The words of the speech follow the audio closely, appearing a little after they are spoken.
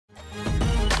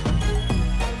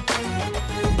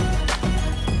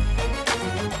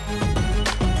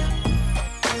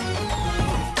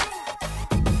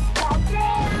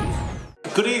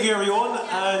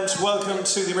welcome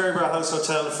to the Beara House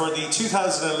Hotel for the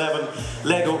 2011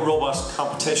 Lego Robot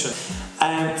Competition.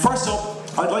 First up,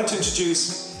 I'd like to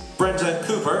introduce Brenda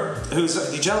Cooper, who's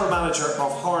the General Manager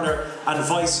of Horner and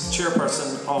Vice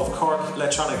Chairperson of Cork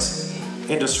Electronics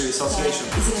Industry Association.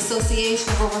 It's an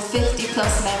association of over 50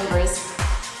 plus members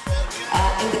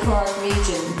in the Cork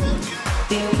region.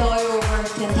 They employ over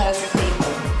 10,000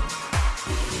 people.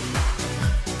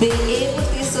 The aim of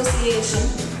the association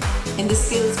in the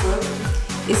skills group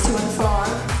is to inform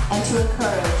and to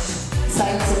encourage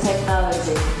science and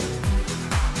technology.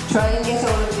 Try and get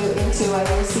all of you into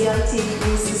either CIT,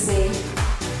 UCC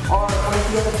or one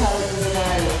of the other colleges in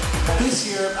Ireland. This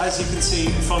year, as you can see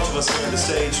in front of us here on the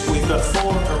stage, we've got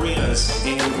 4 arenas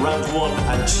in round 1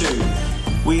 and 2.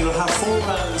 We'll have 4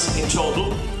 rounds in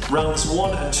total, rounds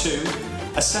 1 and 2,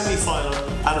 a semi-final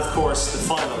and of course the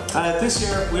final. This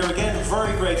year we're again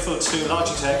very grateful to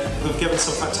Logitech, who've given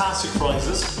some fantastic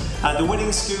prizes. The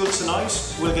winning school tonight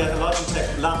will get a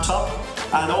Logitech laptop,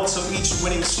 and also each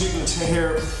winning student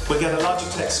here will get a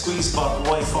Logitech Spacebot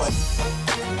Wi-Fi.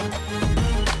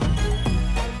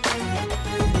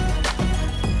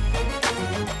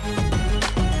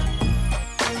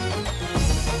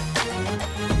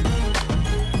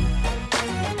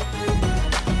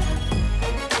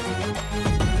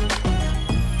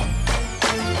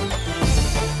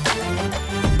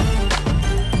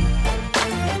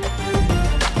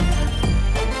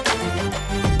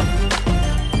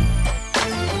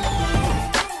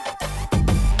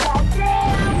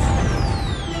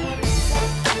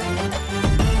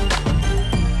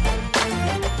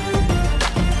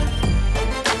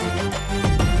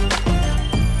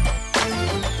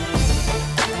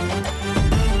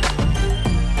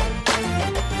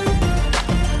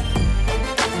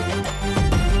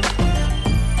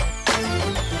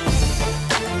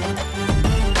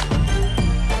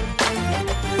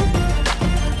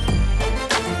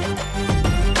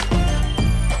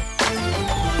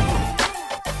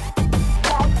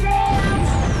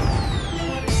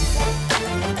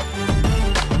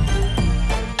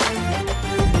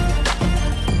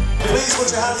 Please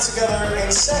put your hands together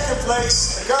in second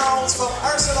place, the girls from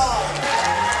Ursuline.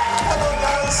 Hello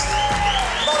girls,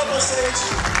 come on up the stage.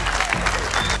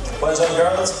 Well done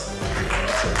girls.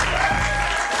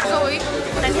 Zoe.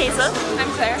 I'm Hazel. I'm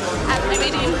Claire. And I'm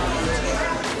Nadine.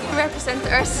 We represent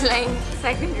the Ursuline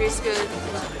Secondary School.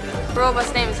 The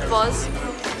robot's name is Buzz,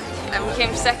 and we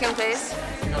came second place.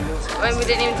 When we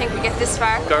didn't even think we'd get this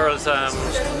far. Girls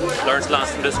learned a lot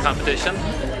from this competition.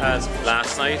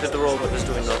 Last night the robot was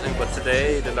doing nothing, but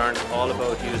today they learned all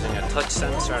about using a touch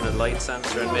sensor and a light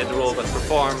sensor and made the robot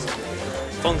perform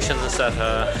functions that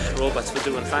robots would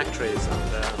do in factories.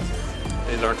 And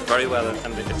they learned very well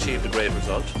and they achieved a great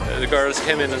result. The girls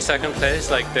came in second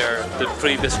place like the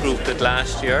previous group did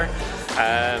last year.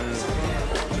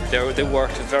 They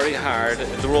worked very hard.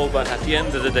 The robot, at the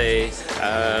end of the day,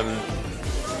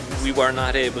 we were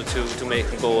not able to make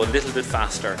them go a little bit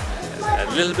faster. A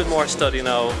little bit more study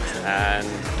now, and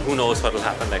who knows what will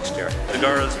happen next year. The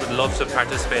girls would love to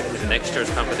participate in next year's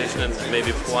competition and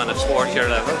maybe go on at 4th year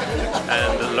level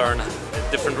and learn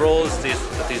different roles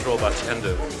that these robots can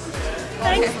do.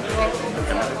 Thanks.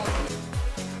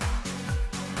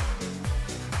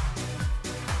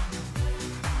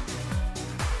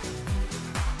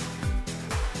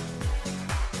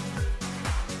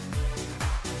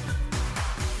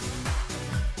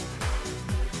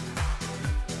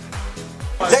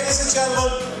 Ladies and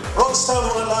gentlemen, Rochestown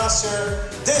won it last year.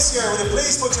 This year, will you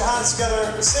please put your hands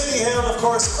together? Sidney Hill, of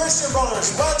course, Christian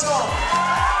Brothers. Well done.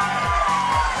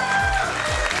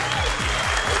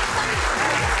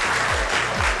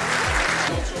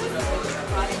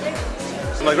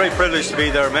 It's my great privilege to be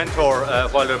their mentor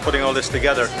while they're putting all this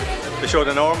together. They showed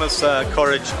enormous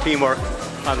courage, teamwork,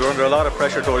 and were under a lot of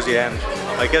pressure towards the end.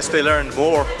 I guess they learned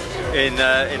more in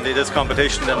this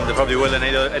competition than they probably will in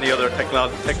any other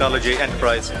technology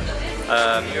enterprise.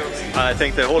 And I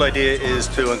think the whole idea is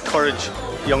to encourage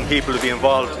young people to be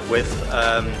involved with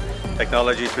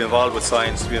technology, to be involved with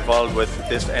science, to be involved with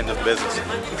this end of the business.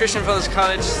 Christian Brothers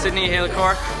College, Sidney Hill,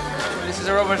 Cork. This is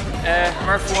a robot,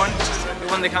 Murph won. We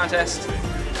won the contest.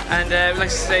 And we'd like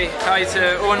to say hi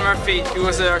to Owen Murphy, who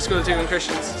was at our school too in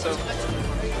Christians. So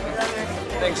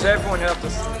thanks to everyone who helped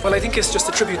us. Well, I think it's just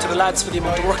a tribute to the lads for the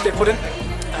amount of work they put in.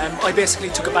 I basically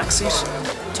took a back seat,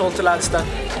 told the lads that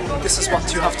this is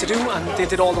what you have to do, and they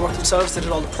did all the work themselves, they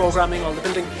did all the programming, all the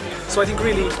building. So I think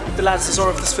really the lads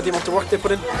deserve this for the amount of work they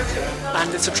put in,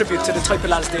 and it's a tribute to the type of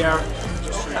lads they are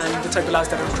and the type of lads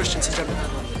that are Christians in general.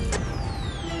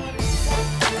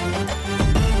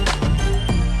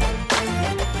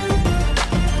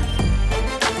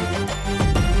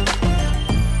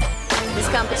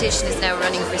 competition is now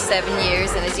running for 7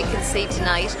 years, and as you can see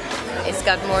tonight, it's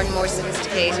got more and more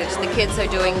sophisticated. The kids are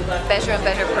doing better and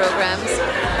better programs.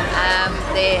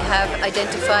 They have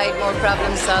identified more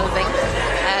problem solving.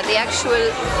 The actual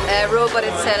robot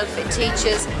itself, it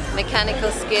teaches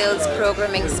mechanical skills,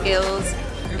 programming skills.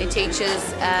 It teaches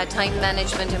time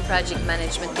management and project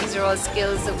management. These are all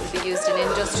skills that will be used in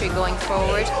industry going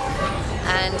forward.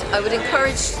 And I would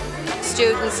encourage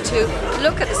students to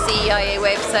look at the CEIA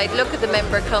website, look at the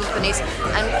member companies,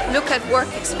 and look at work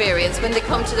experience when they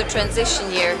come to the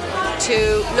transition year,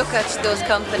 to look at those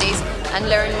companies and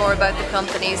learn more about the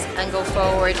companies and go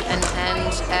forward and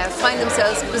find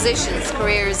themselves positions,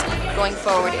 careers going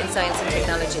forward in science and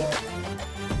technology.